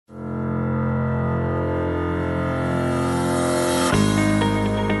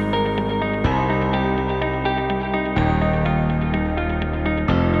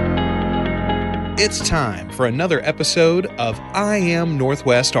It's time for another episode of I Am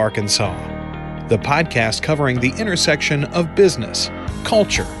Northwest Arkansas, the podcast covering the intersection of business,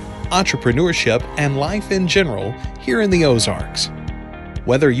 culture, entrepreneurship, and life in general here in the Ozarks.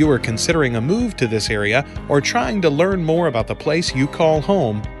 Whether you are considering a move to this area or trying to learn more about the place you call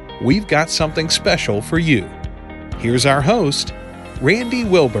home, we've got something special for you. Here's our host, Randy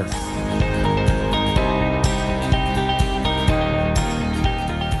Wilburn.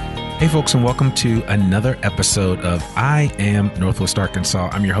 Hey folks, and welcome to another episode of I Am Northwest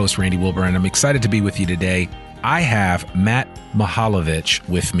Arkansas. I'm your host, Randy Wilburn, and I'm excited to be with you today. I have Matt Mihalevich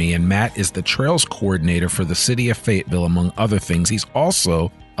with me, and Matt is the Trails Coordinator for the City of Fayetteville, among other things. He's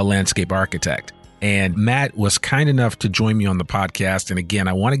also a landscape architect. And Matt was kind enough to join me on the podcast. And again,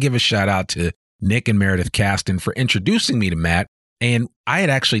 I want to give a shout out to Nick and Meredith Caston for introducing me to Matt. And I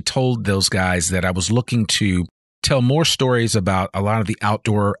had actually told those guys that I was looking to tell more stories about a lot of the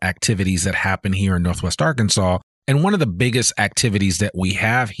outdoor activities that happen here in Northwest Arkansas. And one of the biggest activities that we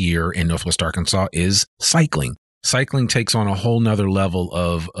have here in Northwest Arkansas is cycling. Cycling takes on a whole nother level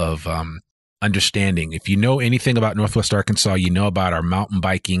of understanding. If you know anything about Northwest Arkansas, you know about our mountain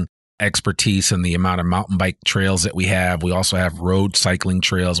biking expertise and the amount of mountain bike trails that we have. We also have road cycling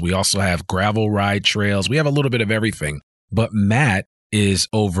trails. We also have gravel ride trails. We have a little bit of everything. But Matt is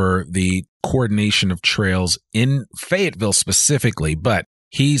over the coordination of trails in Fayetteville specifically, but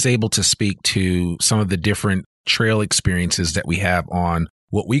he's able to speak to some of the different trail experiences that we have on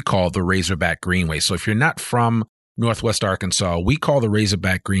what we call the Razorback Greenway. So if you're not from Northwest Arkansas, we call the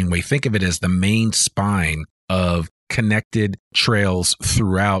Razorback Greenway, think of it as the main spine of connected trails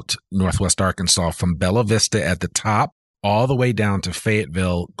throughout Northwest Arkansas, from Bella Vista at the top all the way down to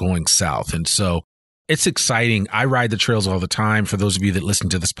Fayetteville going south. And so it's exciting. I ride the trails all the time. For those of you that listen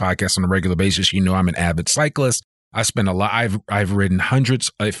to this podcast on a regular basis, you know I'm an avid cyclist. I spend a lot. I've ridden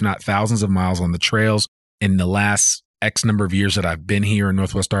hundreds, if not thousands of miles on the trails in the last X number of years that I've been here in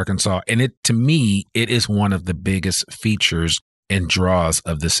Northwest Arkansas. And to me, it is one of the biggest features and draws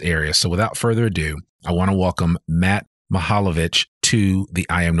of this area. So without further ado, I want to welcome Matt Mihalevich to the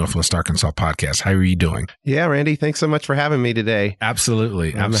I Am Northwest Arkansas podcast. How are you doing? Yeah, Randy, thanks so much for having me today.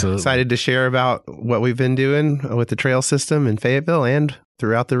 Absolutely. I'm excited to share about what we've been doing with the trail system in Fayetteville and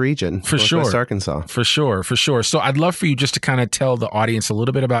throughout the region. For Northwest sure. Arkansas. For sure. So I'd love for you just to kind of tell the audience a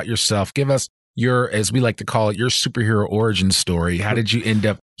little bit about yourself. Give us your, as we like to call it, your superhero origin story. How did you end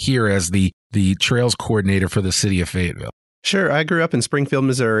up here as the trails coordinator for the City of Fayetteville? Sure. I grew up in Springfield,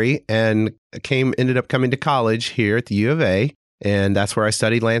 Missouri, and ended up coming to college here at the U of A. And that's where I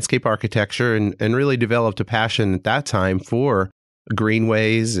studied landscape architecture and really developed a passion at that time for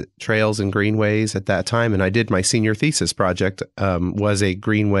greenways, trails and greenways at that time. And I did my senior thesis project, was a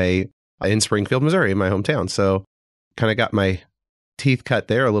greenway in Springfield, Missouri, in my hometown. So kind of got my teeth cut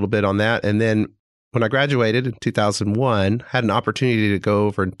there a little bit on that. And then when I graduated in 2001, had an opportunity to go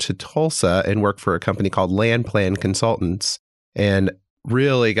over to Tulsa and work for a company called Land Plan Consultants, and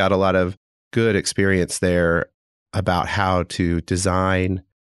really got a lot of good experience there about how to design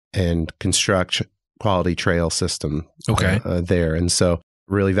and construct quality trail system there. And so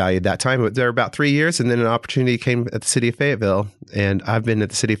really valued that time. But there were about 3 years, and then an opportunity came at the City of Fayetteville, and I've been at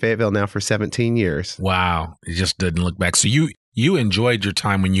the City of Fayetteville now for 17 years. Wow. It just didn't look back. So you enjoyed your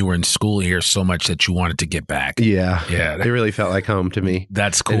time when you were in school here so much that you wanted to get back. Yeah. It really felt like home to me.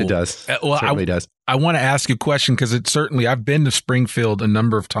 That's cool. And it does. Well, it certainly does. I want to ask you a question because I've been to Springfield a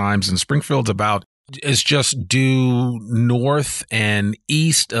number of times, and Springfield's is just due north and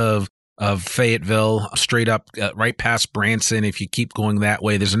east of Fayetteville, straight up right past Branson. If you keep going that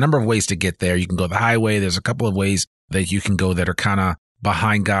way, there's a number of ways to get there. You can go the highway. There's a couple of ways that you can go that are kind of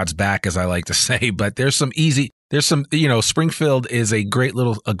behind God's back, as I like to say, but there's some, Springfield is a great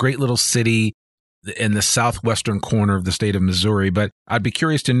little city in the southwestern corner of the state of Missouri. But I'd be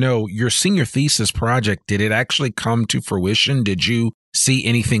curious to know, your senior thesis project, did it actually come to fruition? Did you see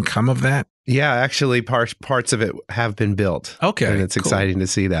anything come of that? Yeah, actually parts of it have been built. Okay. And it's exciting to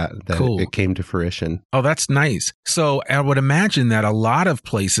see that cool. It came to fruition. Oh, that's nice. So I would imagine that a lot of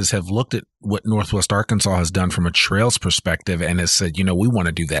places have looked at what Northwest Arkansas has done from a trails perspective and has said, we want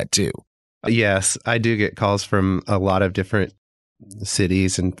to do that too. Yes, I do get calls from a lot of different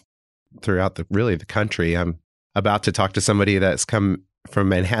cities and throughout the country. I'm about to talk to somebody that's come from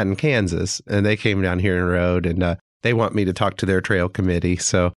Manhattan, Kansas, and they came down here and rode, and they want me to talk to their trail committee.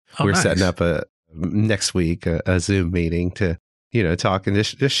 So we're nice. Setting up next week a Zoom meeting to talk and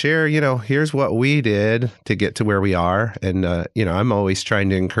just share, here's what we did to get to where we are. And, I'm always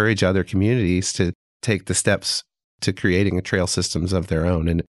trying to encourage other communities to take the steps to creating a trail systems of their own.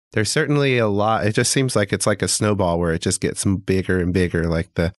 And there's certainly a lot. It just seems like it's like a snowball where it just gets bigger and bigger,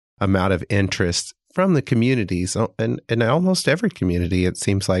 like the amount of interest from the communities. And almost every community, it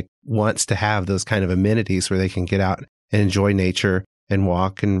seems like, wants to have those kind of amenities where they can get out and enjoy nature and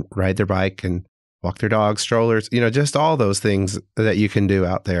walk and ride their bike and walk their dogs, strollers, just all those things that you can do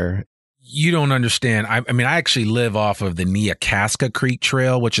out there. You don't understand. I mean, I actually live off of the Neakaska Creek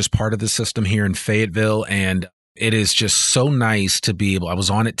Trail, which is part of the system here in Fayetteville. And it is just so nice to be able, I was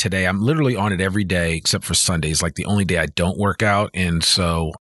on it today. I'm literally on it every day except for Sundays, like the only day I don't work out. And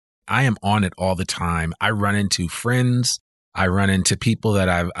so I am on it all the time. I run into friends. I run into people that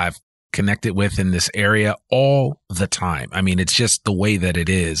I've connected with in this area all the time. I mean, it's just the way that it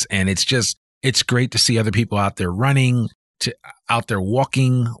is. And it's great to see other people out there running, out there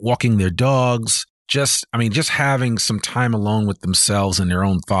walking their dogs, just having some time alone with themselves and their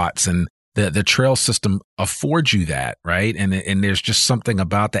own thoughts. And the trail system affords you that, right? And there's just something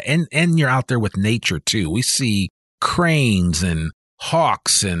about that. And you're out there with nature too. We see cranes and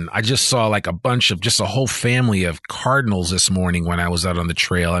hawks, and I just saw like a whole family of cardinals this morning when I was out on the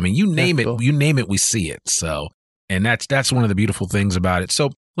trail. I mean, you name it, we see it. So, and that's one of the beautiful things about it. So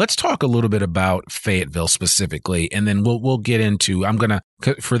let's talk a little bit about Fayetteville specifically, and then we'll get into,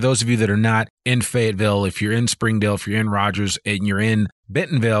 for those of you that are not in Fayetteville, if you're in Springdale, if you're in Rogers, and you're in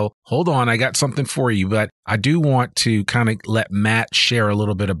Bentonville, hold on, I got something for you. But I do want to kind of let Matt share a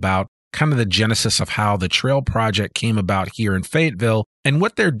little bit about kind of the genesis of how the trail project came about here in Fayetteville and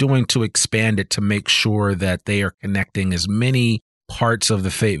what they're doing to expand it to make sure that they are connecting as many parts of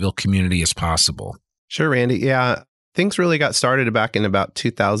the Fayetteville community as possible. Sure, Randy. Yeah. Things really got started back in about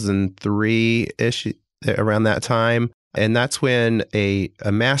 2003-ish, around that time. And that's when a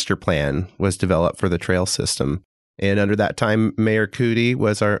master plan was developed for the trail system. And under that time, Mayor Cootie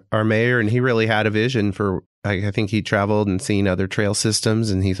was our mayor, and he really had a vision for, I think he traveled and seen other trail systems,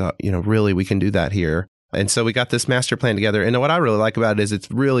 and he thought, really, we can do that here. And so we got this master plan together. And what I really like about it is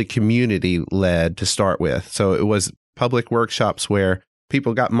it's really community-led to start with. So it was public workshops where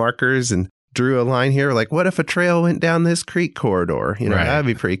people got markers and drew a line here, like, what if a trail went down this creek corridor? Right. That'd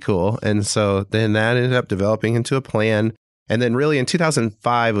be pretty cool. And so then that ended up developing into a plan. And then really in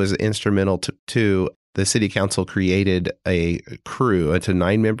 2005 was instrumental to the city council created a crew. It's a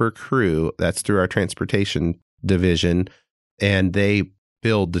 9-member crew that's through our transportation division, and they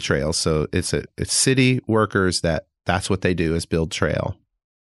build the trails. So it's city workers that's what they do, is build trail.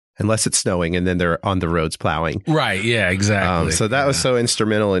 Unless it's snowing, and then they're on the roads plowing. Right. Yeah, exactly. So that was so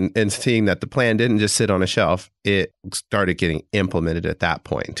instrumental in seeing that the plan didn't just sit on a shelf. It started getting implemented at that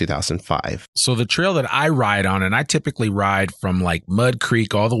point in 2005. So the trail that I ride on, and I typically ride from like Mud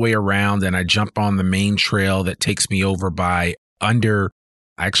Creek all the way around, and I jump on the main trail that takes me over I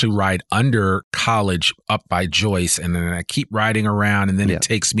actually ride under College up by Joyce, and then I keep riding around, and then it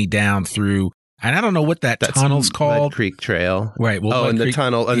takes me down through. And I don't know what that's tunnel's called. Mud Creek Trail. Right. Well, and the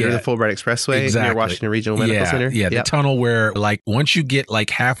tunnel under the Fulbright Expressway near Washington Regional Medical Center. Yeah, the tunnel where, like, once you get like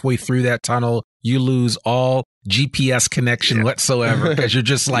halfway through that tunnel, you lose all GPS connection whatsoever, because you're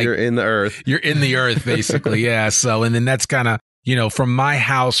just like... You're in the earth. You're in the earth, basically, yeah. So, and then that's kind of, from my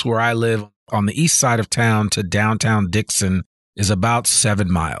house where I live on the east side of town to downtown Dixon is about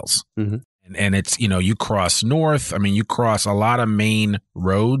 7 miles. Mm-hmm. And it's, you cross north. I mean, you cross a lot of main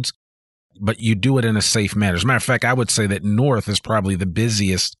roads, but you do it in a safe manner. As a matter of fact, I would say that north is probably the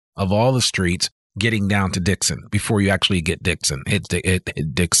busiest of all the streets getting down to Dixon before you actually get hit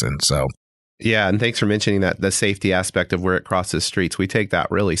Dixon. So, yeah, and thanks for mentioning that, the safety aspect of where it crosses streets. We take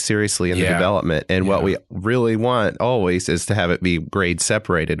that really seriously in the development. And what we really want always is to have it be grade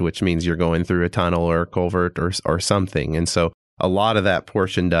separated, which means you're going through a tunnel or a culvert or something. And so a lot of that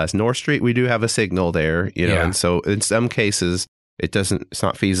portion does. North Street, we do have a signal there, and so in some cases, it's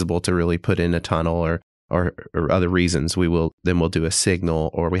not feasible to really put in a tunnel or other reasons. We'll do a signal,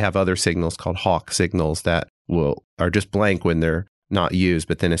 or we have other signals called hawk signals that are just blank when they're not used,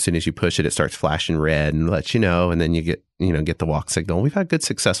 but then as soon as you push it, it starts flashing red and lets you know, and then you get the walk signal. We've had good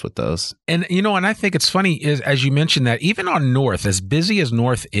success with those. And and I think it's funny is, as you mentioned, that even on North, as busy as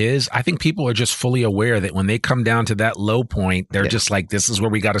North is, I think people are just fully aware that when they come down to that low point, they're just like, this is where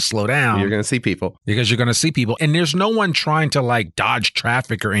we got to slow down. You're going to see people. Because you're going to see people. And there's no one trying to like dodge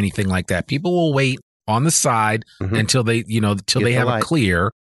traffic or anything like that. People will wait on the side until they, they have a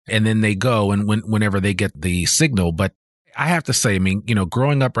clear, and then they go, and whenever they get the signal. But I have to say, I mean,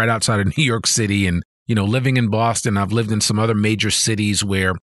 growing up right outside of New York City and, living in Boston, I've lived in some other major cities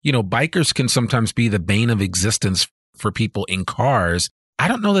where, bikers can sometimes be the bane of existence for people in cars. I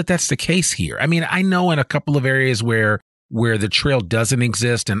don't know that that's the case here. I mean, I know in a couple of areas where the trail doesn't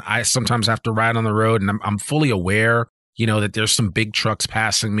exist, and I sometimes have to ride on the road, and I'm fully aware, that there's some big trucks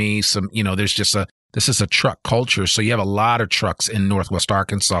passing me, there's just this is a truck culture. So you have a lot of trucks in Northwest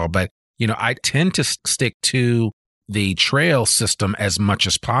Arkansas, but I tend to stick to the trail system as much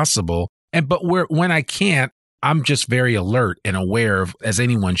as possible. But when I can't, I'm just very alert and aware of, as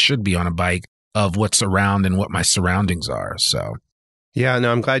anyone should be on a bike, of what's around and what my surroundings are. So, yeah,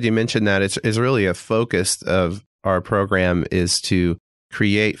 no, I'm glad you mentioned that. It's really a focus of our program is to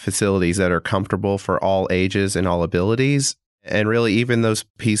create facilities that are comfortable for all ages and all abilities. And really, even those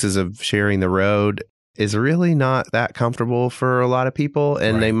pieces of sharing the road is really not that comfortable for a lot of people.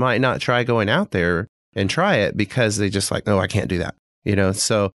 And They might not try going out there and try it because they just like, oh, I can't do that.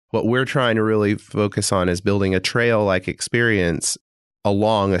 So what we're trying to really focus on is building a trail-like experience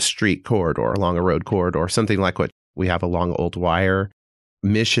along a street corridor, along a road corridor, something like what we have along Old Wire.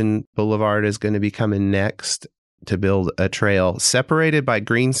 Mission Boulevard is going to be coming next to build a trail separated by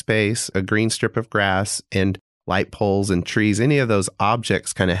green space, a green strip of grass, and light poles and trees. Any of those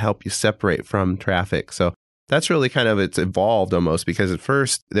objects kind of help you separate from traffic. So that's really kind of, it's evolved almost, because at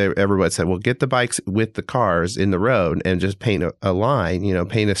first everybody said, well, get the bikes with the cars in the road and just paint a line,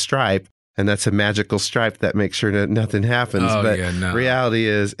 paint a stripe. And that's a magical stripe that makes sure that nothing happens. Reality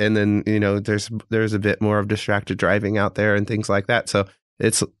is, and then, there's a bit more of distracted driving out there and things like that. So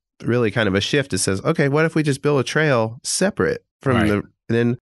it's really kind of a shift. It says, okay, what if we just build a trail separate from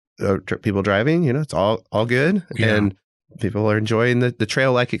people driving, it's all good. Yeah. And people are enjoying the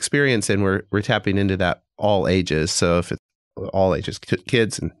trail-like experience, and we're tapping into that all ages. So if it's all ages,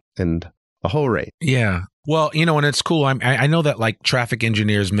 kids and the whole range. Yeah. Well, and it's cool. I know that like traffic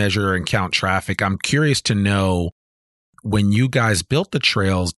engineers measure and count traffic. I'm curious to know, when you guys built the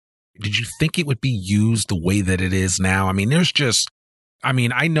trails, did you think it would be used the way that it is now? I mean,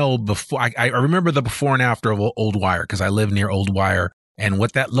 I know before, I remember the before and after of Old Wire, because I live near Old Wire. And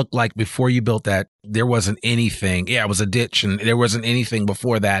what that looked like before you built that, there wasn't anything. Yeah, it was a ditch, and there wasn't anything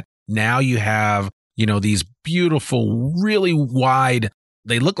before that. Now you have, these beautiful, really wide,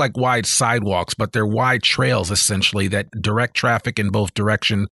 they look like wide sidewalks, but they're wide trails essentially that direct traffic in both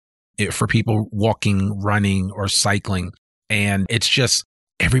direction for people walking, running, or cycling. And it's just,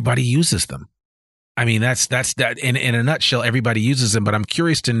 everybody uses them. I mean, that's that in a nutshell, everybody uses them. But I'm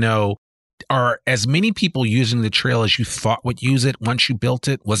curious to know, are as many people using the trail as you thought would use it once you built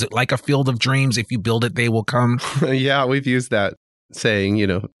it? Was it like a field of dreams? If you build it, they will come? Yeah, we've used that saying,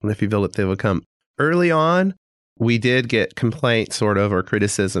 if you build it, they will come. Early on, we did get complaints sort of, or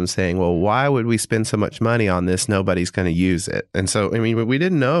criticism saying, well, why would we spend so much money on this? Nobody's going to use it. And so, we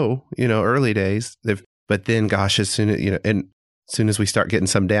didn't know, early days. But then, gosh, as soon as we start getting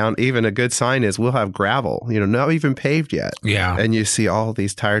some down, even a good sign is we'll have gravel, not even paved yet. Yeah. And you see all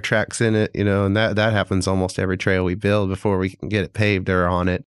these tire tracks in it, and that happens almost every trail we build before we can get it paved or on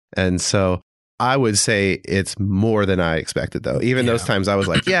it. And so I would say it's more than I expected, though. Even those times I was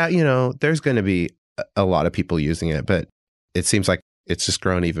like, there's going to be a lot of people using it, but it seems like it's just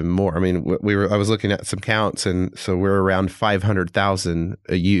grown even more. I mean, I was looking at some counts, and so we're around 500,000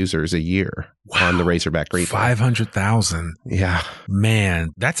 users a year on the Razorback Greenway. 500,000. Yeah,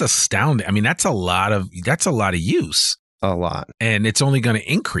 man, that's astounding. I mean, that's a lot of use. A lot, and it's only going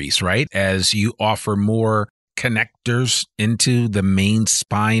to increase, right, as you offer more connectors into the main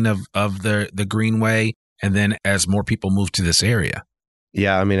spine of the Greenway, and then as more people move to this area.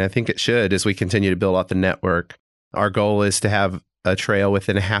 Yeah, I think it should, as we continue to build out the network. Our goal is to have a trail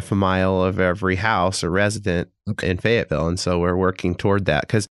within a half a mile of every house or resident in Fayetteville. And so we're working toward that,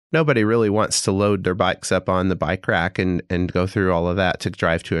 because nobody really wants to load their bikes up on the bike rack and go through all of that to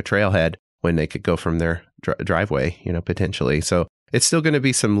drive to a trailhead when they could go from their driveway, potentially. So it's still going to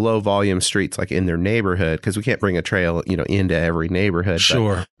be some low volume streets like in their neighborhood, because we can't bring a trail, into every neighborhood.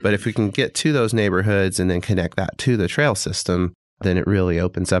 Sure. But if we can get to those neighborhoods and then connect that to the trail system, then it really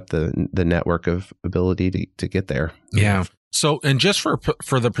opens up the network of ability to get there. Yeah. So, and just for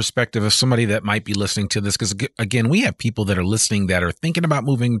the perspective of somebody that might be listening to this, because again, we have people that are listening that are thinking about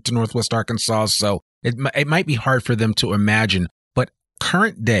moving to Northwest Arkansas. So it might be hard for them to imagine, but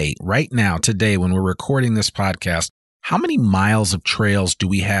current day, right now, today, when we're recording this podcast, how many miles of trails do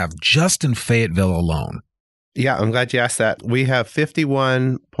we have just in Fayetteville alone? Yeah, I'm glad you asked that. We have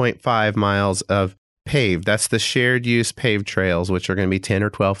 51.5 miles of paved. That's the shared use paved trails, which are going to be 10 or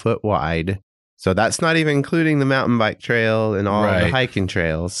 12 foot wide. So that's not even including the mountain bike trail and all the hiking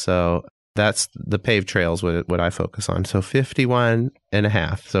trails. So that's the paved trails, what I focus on. So 51 and a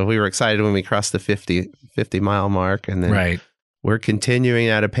half. So we were excited when we crossed the 50 mile mark. And then we're continuing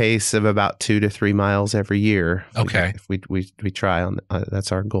at a pace of about 2 to 3 miles every year. If we try on,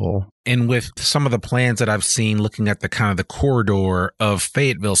 that's our goal. And with some of the plans that I've seen, looking at the kind of the corridor of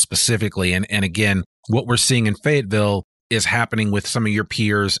Fayetteville specifically, and again, what we're seeing in Fayetteville is happening with some of your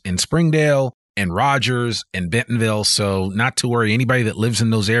peers in Springdale and Rogers and Bentonville. So not to worry, anybody that lives in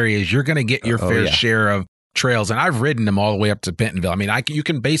those areas, you're going to get your fair share of trails. And I've ridden them all the way up to Bentonville. I mean, I can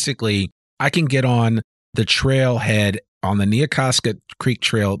get on the trailhead on the Neocoska Creek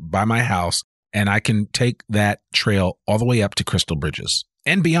Trail by my house, and I can take that trail all the way up to Crystal Bridges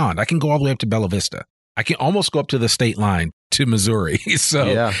and beyond. I can go all the way up to Bella Vista. I can almost go up to the state line to Missouri.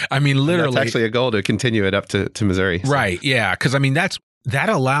 So, I mean, literally. That's actually a goal to continue it up to Missouri. So. Right. Yeah. Because, I mean, that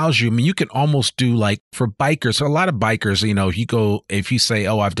allows you, I mean, you can almost do like for bikers, a lot of bikers, you know, if you say,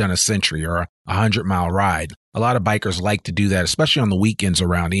 oh, I've done a century or a 100-mile ride, a lot of bikers like to do that, especially on the weekends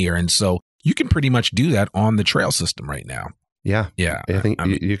around here. And so you can pretty much do that on the trail system right now. Yeah. Yeah. I think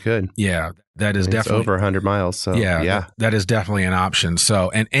you could. Yeah. That is definitely over 100 miles. So that is definitely an option. So,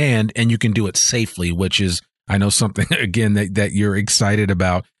 and you can do it safely, which is, I know something again that you're excited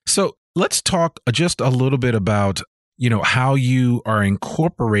about. So let's talk just a little bit about, you know, how you are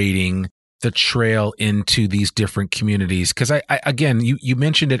incorporating the trail into these different communities. Cause I again, you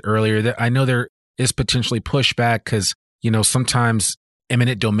mentioned it earlier that I know there is potentially pushback because, you know, sometimes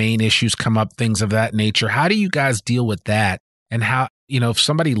eminent domain issues come up, things of that nature. How do you guys deal with that? And how, you know, if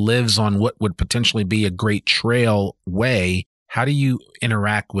somebody lives on what would potentially be a great trail way, how do you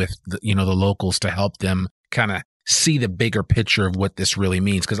interact with the locals to help them kind of see the bigger picture of what this really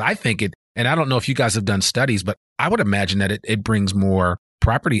means? Because I think and I don't know if you guys have done studies, but I would imagine that it brings more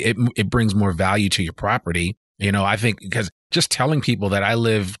property. It brings more value to your property. You know, I think because just telling people that I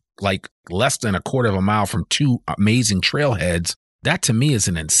live like less than a quarter of a mile from two amazing trailheads, that to me is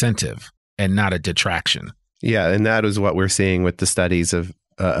an incentive and not a detraction. Yeah, and that is what we're seeing with the studies of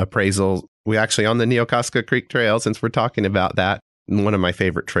appraisal. We actually, on the Neocoska Creek Trail, since we're talking about that, one of my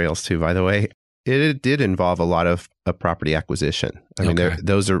favorite trails too, by the way, it did involve a lot of property acquisition. I mean,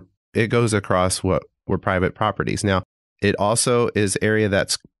 it goes across what were private properties. Now, it also is area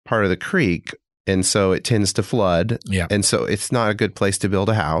that's part of the creek, and so it tends to flood. Yeah. And so it's not a good place to build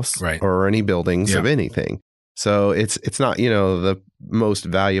a house or any buildings of anything. So it's not, you know, the most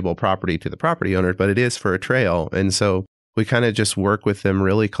valuable property to the property owner, but it is for a trail. And so we kind of just work with them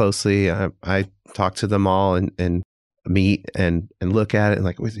really closely. I talk to them all and meet and look at it and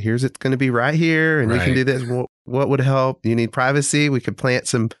like, here's it's going to be right here. And we can do this. What would help? You need privacy. We plant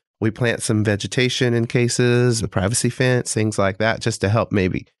some vegetation in cases, a privacy fence, things like that, just to help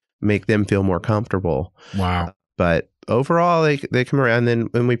maybe make them feel more comfortable. Wow. But overall, they come around, then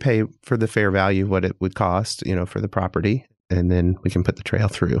when we pay for the fair value, what it would cost, you know, for the property, and then we can put the trail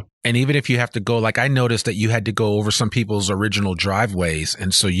through. And even if you have to go, like I noticed that you had to go over some people's original driveways,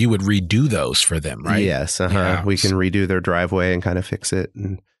 and so you would redo those for them, right? Yes. Yeah. We can redo their driveway and kind of fix it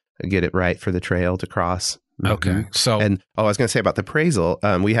and get it right for the trail to cross. Okay. So, and I was going to say about the appraisal.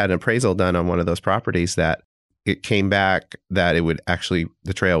 We had an appraisal done on one of those properties that it came back that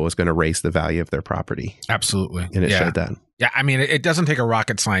the trail was going to raise the value of their property. Absolutely. And it showed that. Yeah. I mean, it doesn't take a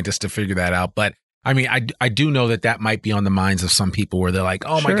rocket scientist to figure that out, but I mean, I do know that might be on the minds of some people where they're like,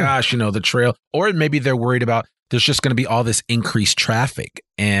 oh my gosh, you know, the trail, or maybe they're worried about there's just going to be all this increased traffic.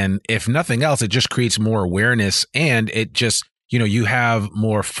 And if nothing else, it just creates more awareness, and it just, you know, you have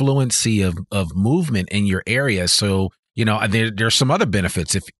more fluency of movement in your area. So, you know, there's some other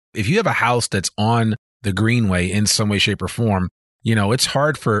benefits. If you have a house that's on the Greenway in some way, shape, or form, you know, it's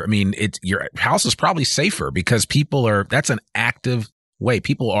hard your house is probably safer because that's an active way.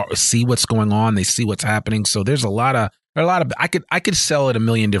 People see what's going on. They see what's happening. So there's a lot of, I could sell it a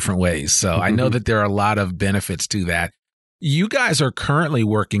million different ways. So I know that there are a lot of benefits to that. You guys are currently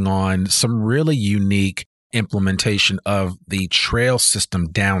working on some really unique implementation of the trail system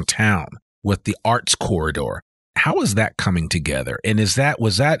downtown with the arts corridor. How is that coming together? And was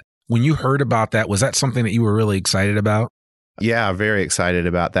that when you heard about that, was that something that you were really excited about? Yeah, very excited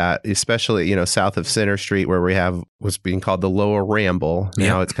about that, especially, you know, south of Center Street where we have what's being called the Lower Ramble.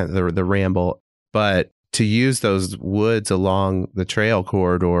 Now it's kind of the Ramble. But to use those woods along the trail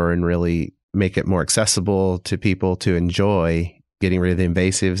corridor and really make it more accessible to people to enjoy, getting rid of the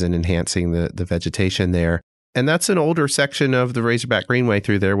invasives and enhancing the vegetation there. And that's an older section of the Razorback Greenway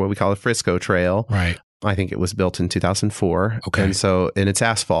through there, what we call a Frisco Trail. Right. I think it was built in 2004. Okay. And it's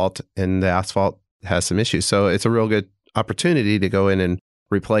asphalt, and the asphalt has some issues. So it's a real good opportunity to go in and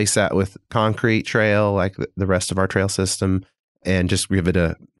replace that with concrete trail like the rest of our trail system, and just give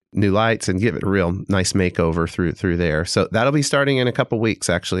it new lights and give it a real nice makeover through there. So that'll be starting in a couple weeks,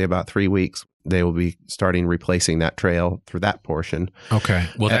 actually about 3 weeks. They will be starting replacing that trail through that portion. Okay.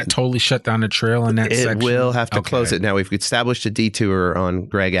 Will that totally shut down the trail in that section? It will have to close it. Now, we've established a detour on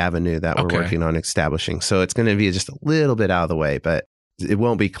Gregg Avenue that we're working on establishing. So it's going to be just a little bit out of the way, but it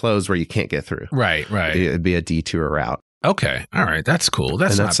won't be closed where you can't get through. Right. It'd be a detour route. Okay. All right. That's cool.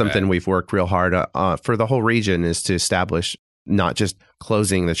 That's something we've worked real hard for the whole region, is to establish not just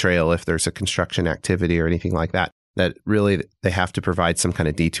closing the trail if there's a construction activity or anything like that, that really they have to provide some kind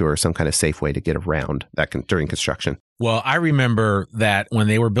of detour, some kind of safe way to get around that during construction. Well, I remember that when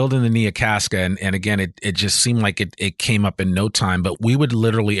they were building the Neocasca, and again, it just seemed like it came up in no time, but we would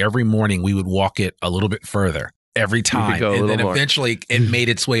literally every morning, we would walk it a little bit further every time. And then eventually it made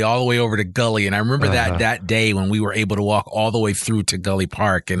its way all the way over to Gully. And I remember that day when we were able to walk all the way through to Gully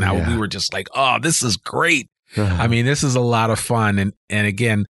Park, and we were just like, oh, this is great. I mean, this is a lot of fun. And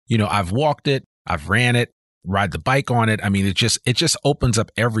again, I've walked it, I've ran it, ride the bike on it. I mean, it just opens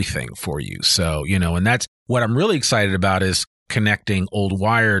up everything for you. So, and that's what I'm really excited about, is connecting Old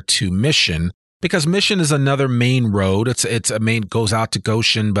Wire to Mission, because Mission is another main road. It's a main, goes out to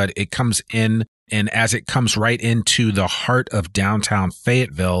Goshen, but it comes in, and as it comes right into the heart of downtown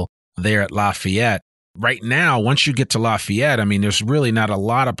Fayetteville there at Lafayette. Right now, once you get to Lafayette, I mean, there's really not a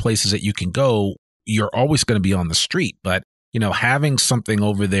lot of places that you can go. You're always going to be on the street, but having something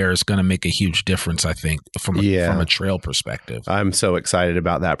over there is going to make a huge difference, I think, from a trail perspective. I'm so excited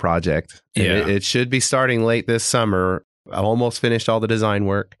about that project. Yeah. It should be starting late this summer. I almost finished all the design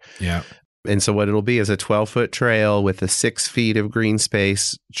work. Yeah. And so what it'll be is a 12-foot trail with 6 feet of green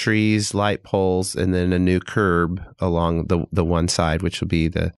space, trees, light poles, and then a new curb along the one side, which will be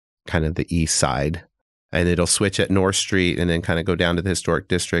the kind of the east side. And it'll switch at North Street and then kind of go down to the historic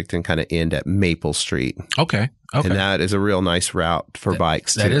district and kind of end at Maple Street. Okay. And that is a real nice route for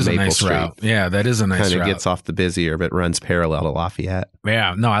bikes. That is Maple a nice Street. route. Yeah, that is a nice route. Kind of gets off the busier, but runs parallel to Lafayette.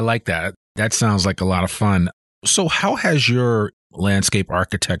 Yeah, no, I like that. That sounds like a lot of fun. So how has your landscape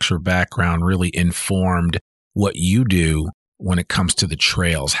architecture background really informed what you do when it comes to the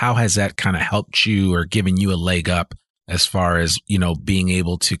trails? How has that kind of helped you or given you a leg up as far as, being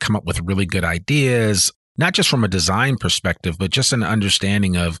able to come up with really good ideas, not just from a design perspective, but just an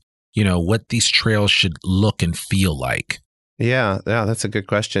understanding of, what these trails should look and feel like? Yeah, that's a good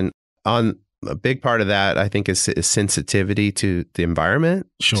question. On a big part of that, I think, is sensitivity to the environment,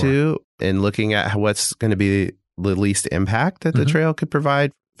 too, and looking at what's going to be the least impact that the trail could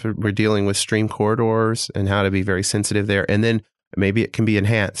provide. We're dealing with stream corridors and how to be very sensitive there. And then maybe it can be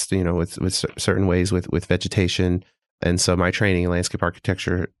enhanced, with certain ways with vegetation. And so my training in landscape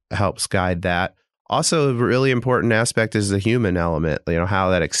architecture helps guide that. Also, a really important aspect is the human element, how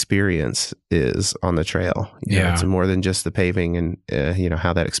that experience is on the trail. It's more than just the paving and,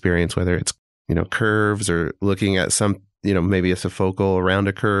 how that experience, whether it's, curves or looking at some, maybe it's a focal around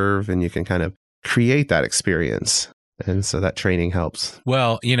a curve, and you can kind of create that experience. And so that training helps.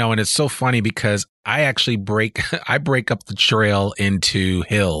 Well, and it's so funny because I actually break up the trail into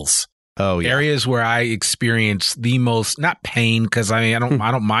hills. Oh, yeah. Areas where I experience the most, not pain, because I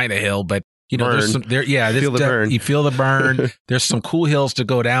don't mind a hill, but there's some there. Yeah, feel the burn. You feel the burn. There's some cool hills to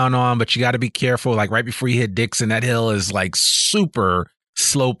go down on, but you got to be careful. Like right before you hit Dixon, that hill is like super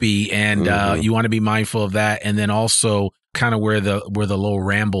slopey, and you want to be mindful of that. And then also kind of where the low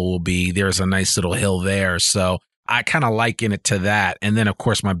ramble will be, there's a nice little hill there. So I kind of liken it to that. And then of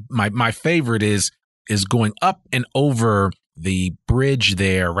course my favorite is going up and over the bridge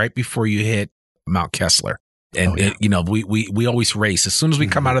there right before you hit Mount Kessler. And we always race. As soon as we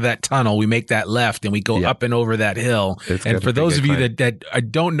come out of that tunnel, we make that left and we go up and over that hill. And for those of you that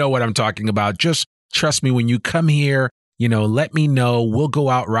don't know what I'm talking about, just trust me, when you come here, let me know. We'll go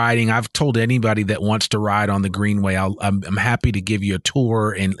out riding. I've told anybody that wants to ride on the Greenway, I'm happy to give you a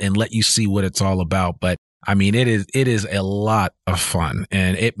tour and let you see what it's all about. But I mean, it is a lot of fun,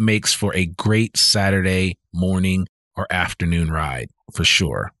 and it makes for a great Saturday morning or afternoon ride for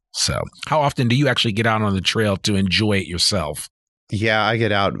sure. So how often do you actually get out on the trail to enjoy it yourself? Yeah, I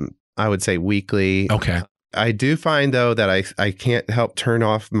get out, I would say weekly. Okay. I do find though that I can't help turn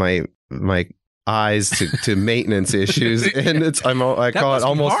off my eyes to maintenance issues, and I call it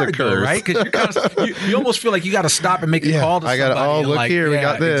almost a curse, though, right? Because you almost feel like you got to stop and make a call to somebody. I got look here, we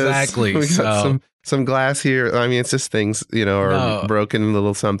got this, exactly. We got some glass here. I mean, it's just things, or broken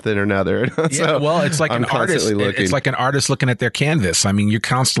little something or another. Well, it's like an artist. It's like an artist looking at their canvas. I mean, you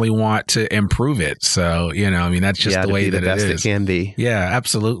constantly want to improve it. So, that's just the way that it is. It can be. Yeah,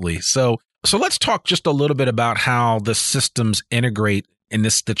 absolutely. So let's talk just a little bit about how the systems integrate, and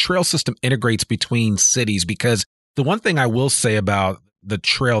the trail system integrates between cities, because the one thing I will say about the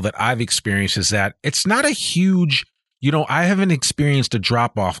trail that I've experienced is that it's not a huge, I haven't experienced a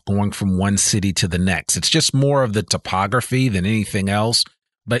drop off going from one city to the next. It's just more of the topography than anything else.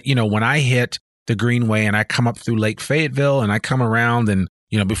 But, when I hit the Greenway and I come up through Lake Fayetteville and I come around and,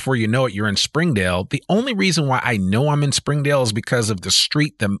 before you know it, you're in Springdale. The only reason why I know I'm in Springdale is because of the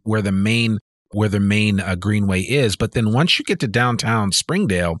street where the main where the main Greenway is. But then once you get to downtown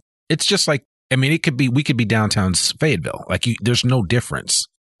Springdale, it's just like, I mean, we could be downtown Fayetteville. Like there's no difference.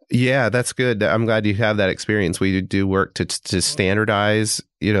 Yeah, that's good. I'm glad you have that experience. We do work to standardize,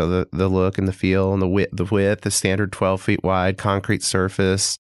 the look and the feel and the width, the standard 12 feet wide concrete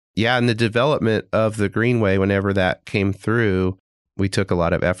surface. Yeah, and the development of the Greenway, whenever that came through, we took a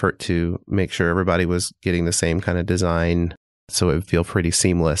lot of effort to make sure everybody was getting the same kind of design so it would feel pretty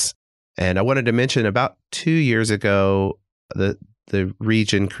seamless. And I wanted to mention about 2 years ago, the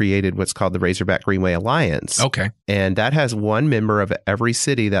region created what's called the Razorback Greenway Alliance. Okay. And that has one member of every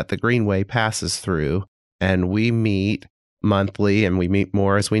city that the Greenway passes through. And we meet monthly and we meet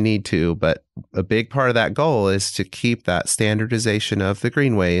more as we need to. But a big part of that goal is to keep that standardization of the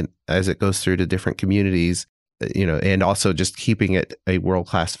Greenway as it goes through to different communities, and also just keeping it a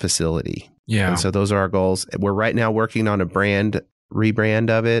world-class facility. Yeah. And so those are our goals. We're right now working on a rebrand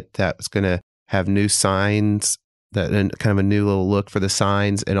of it that's going to have new signs, and kind of a new little look for the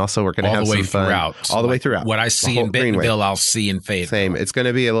signs. And also we're going to have some fun. All the way throughout. What I see in Bentonville, I'll see in Fayetteville. Same. It's going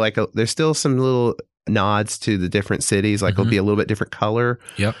to be there's still some little nods to the different cities. Like it'll be a little bit different color.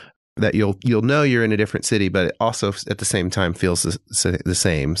 Yep. That you'll know you're in a different city, but it also at the same time feels the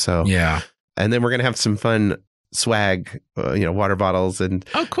same. So yeah. And then we're going to have some fun swag, water bottles and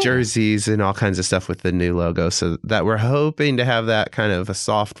cool. jerseys and all kinds of stuff with the new logo. So that we're hoping to have that kind of a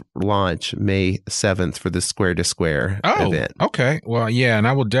soft launch May 7th for the Square to Square event. Okay. Well, yeah. And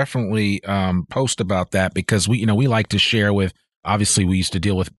I will definitely post about that because we like to share with, obviously we used to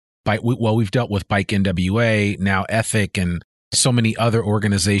deal with we've dealt with Bike NWA, now Ethic, and so many other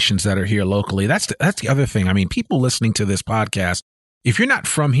organizations that are here locally. That's the other thing. I mean, people listening to this podcast, if you're not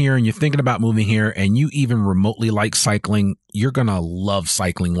from here and you're thinking about moving here and you even remotely like cycling, you're going to love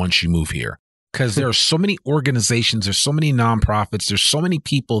cycling once you move here because there are so many organizations, there's so many nonprofits, there's so many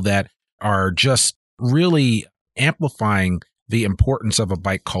people that are just really amplifying the importance of a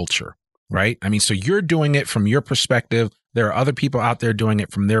bike culture, right? I mean, so you're doing it from your perspective. There are other people out there doing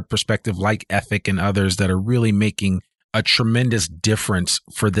it from their perspective, like Ethic and others that are really making a tremendous difference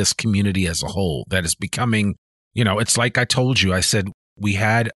for this community as a whole that is becoming, it's like I told you, I said, we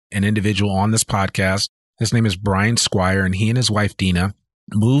had an individual on this podcast. His name is Brian Squire, and he and his wife, Dina,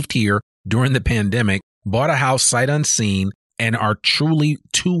 moved here during the pandemic, bought a house sight unseen, and are truly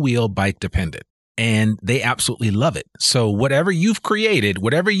two-wheel bike dependent. And they absolutely love it. So whatever you've created,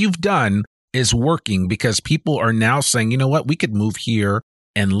 whatever you've done is working because people are now saying, you know what, we could move here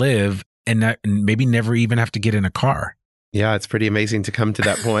and live and maybe never even have to get in a car. Yeah, it's pretty amazing to come to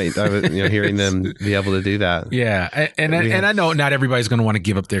that point. I was, hearing them be able to do that. Yeah, and I know not everybody's going to want to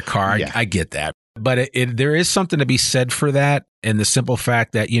give up their car. Yeah. I get that, but there is something to be said for that, and the simple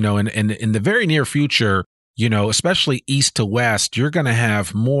fact that in the very near future, especially east to west, you're going to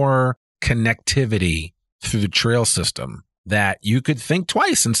have more connectivity through the trail system that you could think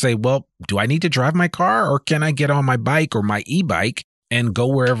twice and say, well, do I need to drive my car or can I get on my bike or my e-bike and go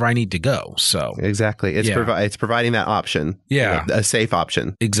wherever I need to go? So exactly. It's providing that option. Yeah. A safe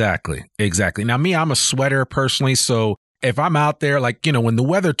option. Exactly. Now, me, I'm a sweater personally. So if I'm out there, like, when the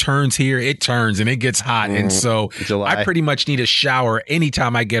weather turns here, it turns and it gets hot. And so July. I pretty much need a shower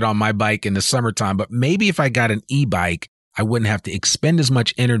anytime I get on my bike in the summertime. But maybe if I got an e-bike, I wouldn't have to expend as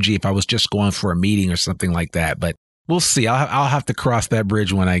much energy if I was just going for a meeting or something like that. But we'll see. I'll have to cross that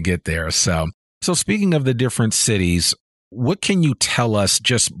bridge when I get there. So speaking of the different cities, what can you tell us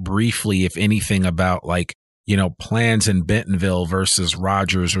just briefly, if anything, about plans in Bentonville versus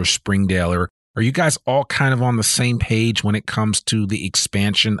Rogers or Springdale? Or are you guys all kind of on the same page when it comes to the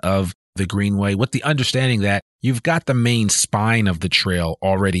expansion of the Greenway, with the understanding that you've got the main spine of the trail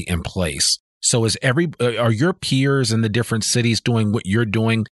already in place? So are your peers in the different cities doing what you're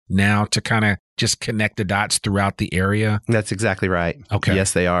doing now to kind of just connect the dots throughout the area? That's exactly right. Okay.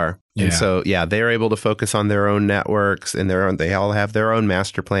 Yes, they are. Yeah. And so, they're able to focus on their own networks and they all have their own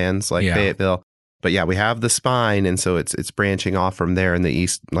master plans like Fayetteville. But we have the spine. And so it's branching off from there in the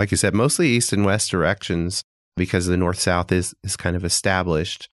east, like you said, mostly east and west directions because the north-south is kind of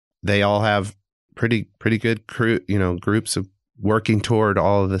established. They all have pretty good groups of working toward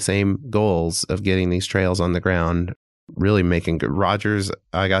all of the same goals of getting these trails on the ground, really making good. Rogers,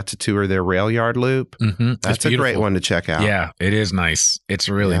 I got to tour their rail yard loop. Mm-hmm. That's a great one to check out. Yeah, it is nice. It's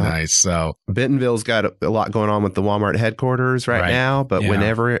really nice. So Bentonville's got a lot going on with the Walmart headquarters right now, but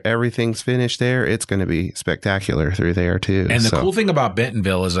whenever everything's finished there, it's going to be spectacular through there too. And the cool thing about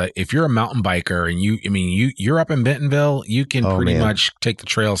Bentonville is that if you're a mountain biker and you're up in Bentonville, you can pretty much take the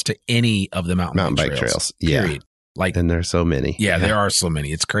trails to any of the mountain bike trails. Period. And there's so many. Yeah, there are so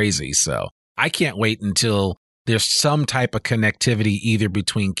many. It's crazy. So I can't wait until there's some type of connectivity either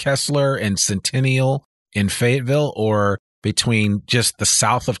between Kessler and Centennial in Fayetteville or between just the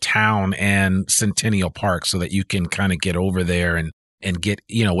south of town and Centennial Park so that you can kind of get over there and get,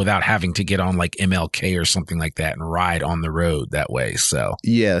 without having to get on like MLK or something like that and ride on the road that way. So,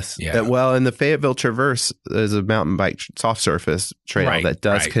 yes. Yeah. Well, in the Fayetteville Traverse is a mountain bike soft surface trail that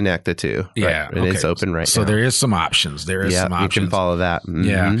does connect the two. Yeah. Right? And it's open right now. So there is some options. You can follow that. Mm-hmm.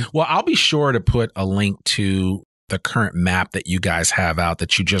 Yeah. Well, I'll be sure to put a link to the current map that you guys have out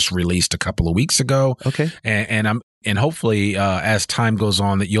that you just released a couple of weeks ago. Okay. And hopefully, as time goes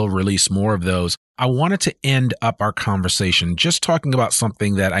on, that you'll release more of those. I wanted to end up our conversation just talking about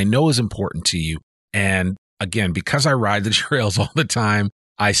something that I know is important to you. And again, because I ride the trails all the time,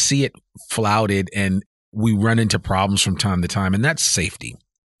 I see it flouted and we run into problems from time to time, and that's safety,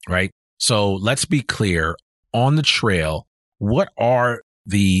 right? So let's be clear on the trail. What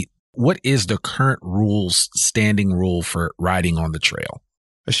is the current standing rule for riding on the trail?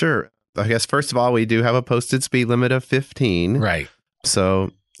 Sure. I guess, first of all, we do have a posted speed limit of 15. Right.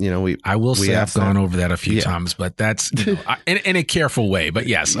 So, I will say I've gone over that a few times, but that's in a careful way. But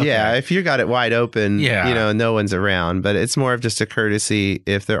yes. Okay. Yeah. If you got it wide open, no one's around, but it's more of just a courtesy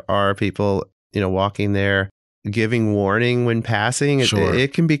if there are people, walking there, giving warning when passing. Sure.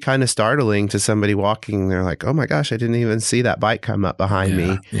 It can be kind of startling to somebody walking. They're like, oh my gosh, I didn't even see that bike come up behind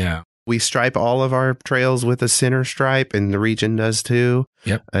me. Yeah. We stripe all of our trails with a center stripe, and the region does too.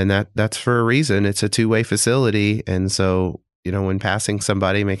 Yep. And that's for a reason. It's a two-way facility. And so, when passing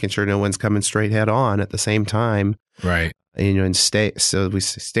somebody, making sure no one's coming straight head on at the same time. Right. And, and we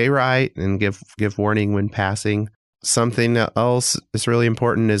stay right and give warning when passing. Something else that's really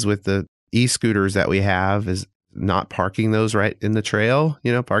important is with the e-scooters that we have is not parking those right in the trail,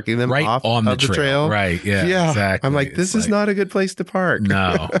 parking them right off on the trail. Right. Yeah. Exactly. I'm like, this is not a good place to park.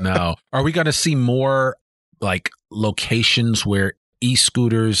 No. Are we going to see more like locations where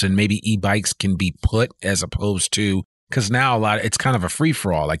e-scooters and maybe e-bikes can be put as opposed to, because now it's kind of a free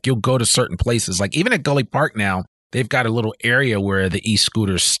for all. Like you'll go to certain places, like even at Gully Park now, they've got a little area where the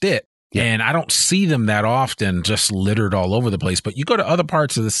e-scooters sit. Yeah. And I don't see them that often just littered all over the place. But you go to other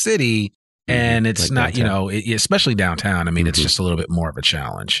parts of the city and it's like not, especially downtown. I mean, it's just a little bit more of a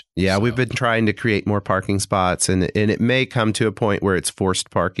challenge. Yeah, we've been trying to create more parking spots, and it may come to a point where it's forced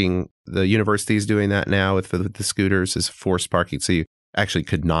parking. The university is doing that now with the scooters is forced parking. So you actually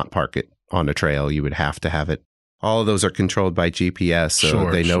could not park it on a trail. You would have to have it. All of those are controlled by GPS,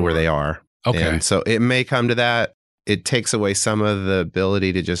 so they know where they are. Okay. And so it may come to that. It takes away some of the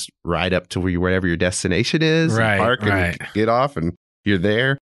ability to just ride up to wherever your destination is, and park and get off, and you're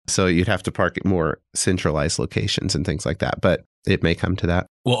there. So you'd have to park at more centralized locations and things like that. But it may come to that.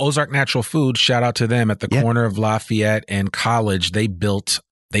 Well, Ozark Natural Foods, shout out to them at the corner of Lafayette and College. They built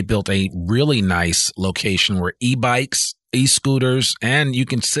a really nice location where e-bikes, e-scooters, and you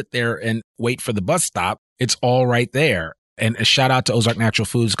can sit there and wait for the bus stop. It's all right there. And a shout out to Ozark Natural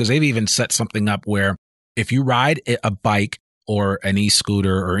Foods because they've even set something up where if you ride a bike or an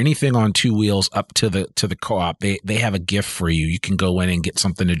e-scooter or anything on two wheels up to the co-op, they have a gift for you. You can go in and get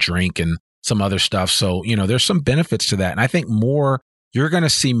something to drink and some other stuff. So, there's some benefits to that. And I think you're going to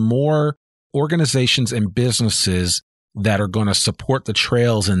see more organizations and businesses that are going to support the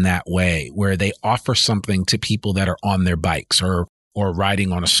trails in that way, where they offer something to people that are on their bikes or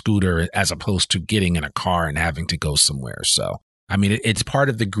riding on a scooter as opposed to getting in a car and having to go somewhere. So, I mean, it's part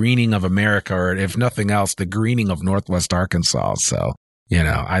of the greening of America, or if nothing else, the greening of Northwest Arkansas. So,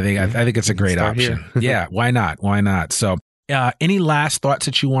 I think it's a great option. Yeah. Why not? Why not? So, any last thoughts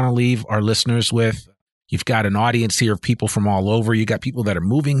that you want to leave our listeners with? You've got an audience here of people from all over. You got people that are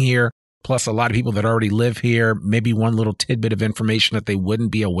moving here, plus a lot of people that already live here. Maybe one little tidbit of information that they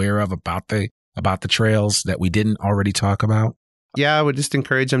wouldn't be aware of about the trails that we didn't already talk about. Yeah, I would just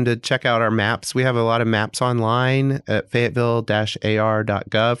encourage them to check out our maps. We have a lot of maps online at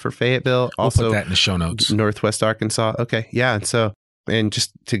fayetteville-ar.gov for Fayetteville. Also, we'll put that in the show notes. Northwest Arkansas. Okay. Yeah. And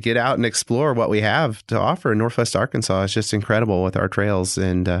just to get out and explore what we have to offer in Northwest Arkansas is just incredible with our trails.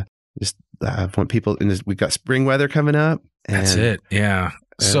 And I want people, we've got spring weather coming up. That's it. Yeah.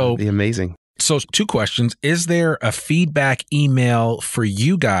 So be amazing. So 2 questions. Is there a feedback email for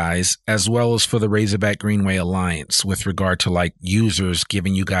you guys as well as for the Razorback Greenway Alliance with regard to like users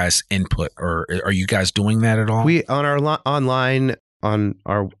giving you guys input, or are you guys doing that at all? We on our online on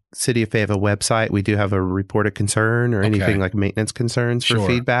our City of Fayetteville website, we do have a report of concern or anything like maintenance concerns for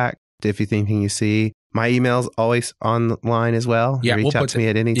feedback. If you think you see, my email's always online as well. Yeah, reach out to me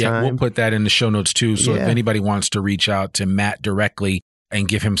at any time. Yeah, we'll put that in the show notes too. So if anybody wants to reach out to Matt directly and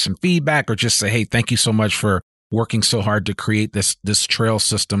give him some feedback, or just say, hey, thank you so much for working so hard to create this trail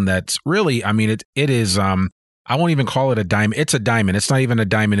system that's really, I mean, it is I won't even call it a diamond. It's a diamond. It's not even a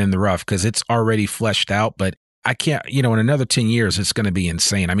diamond in the rough because it's already fleshed out. But I can't, in another 10 years, it's going to be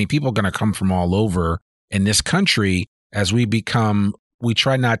insane. I mean, people are going to come from all over in this country as we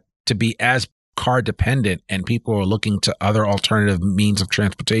try not to be as car dependent, and people are looking to other alternative means of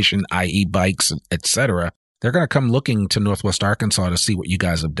transportation, i.e. bikes, etc. They're going to come looking to Northwest Arkansas to see what you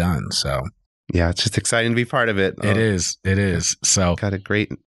guys have done. So yeah, it's just exciting to be part of it. It is. So got a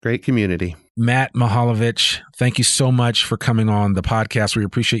great community. Matt Mihalevich, thank you so much for coming on the podcast. We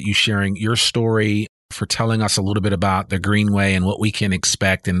appreciate you sharing your story, for telling us a little bit about the Greenway and what we can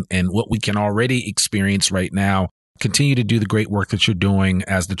expect and what we can already experience right now. Continue to do the great work that you're doing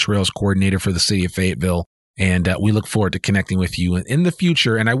as the Trails Coordinator for the City of Fayetteville. And we look forward to connecting with you in the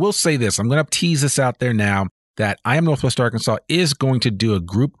future. And I will say this, I'm going to tease this out there now, that I Am Northwest Arkansas is going to do a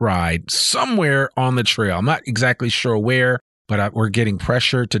group ride somewhere on the trail. I'm not exactly sure where, but we're getting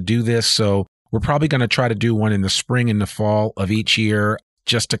pressure to do this. So we're probably going to try to do one in the spring and the fall of each year,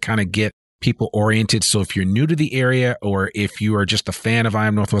 just to kind of get people oriented. So if you're new to the area, or if you are just a fan of I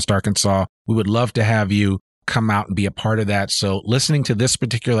Am Northwest Arkansas, we would love to have you come out and be a part of that. So listening to this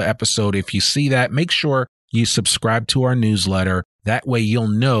particular episode, if you see that, make sure you subscribe to our newsletter. That way you'll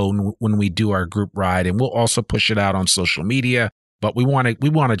know when we do our group ride, and we'll also push it out on social media. But we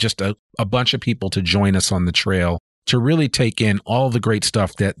want just a bunch of people to join us on the trail to really take in all the great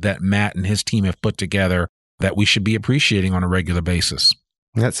stuff that Matt and his team have put together that we should be appreciating on a regular basis.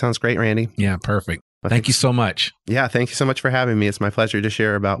 That sounds great, Randy. Yeah, perfect. Well, thank you so much. Yeah, thank you so much for having me. It's my pleasure to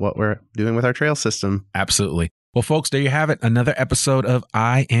share about what we're doing with our trail system. Absolutely. Well, folks, there you have it. Another episode of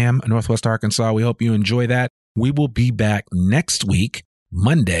I Am Northwest Arkansas. We hope you enjoy that. We will be back next week,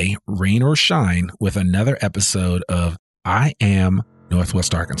 Monday, rain or shine, with another episode of I Am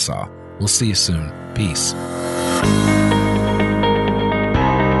Northwest Arkansas. We'll see you soon. Peace.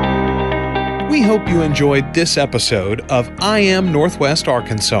 We hope you enjoyed this episode of I Am Northwest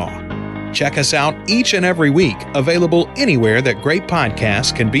Arkansas. Check us out each and every week, available anywhere that great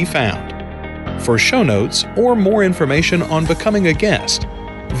podcasts can be found. For show notes or more information on becoming a guest,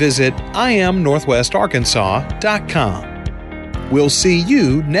 visit IamNorthwestArkansas.com. We'll see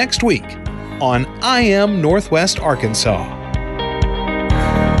you next week on I Am Northwest Arkansas.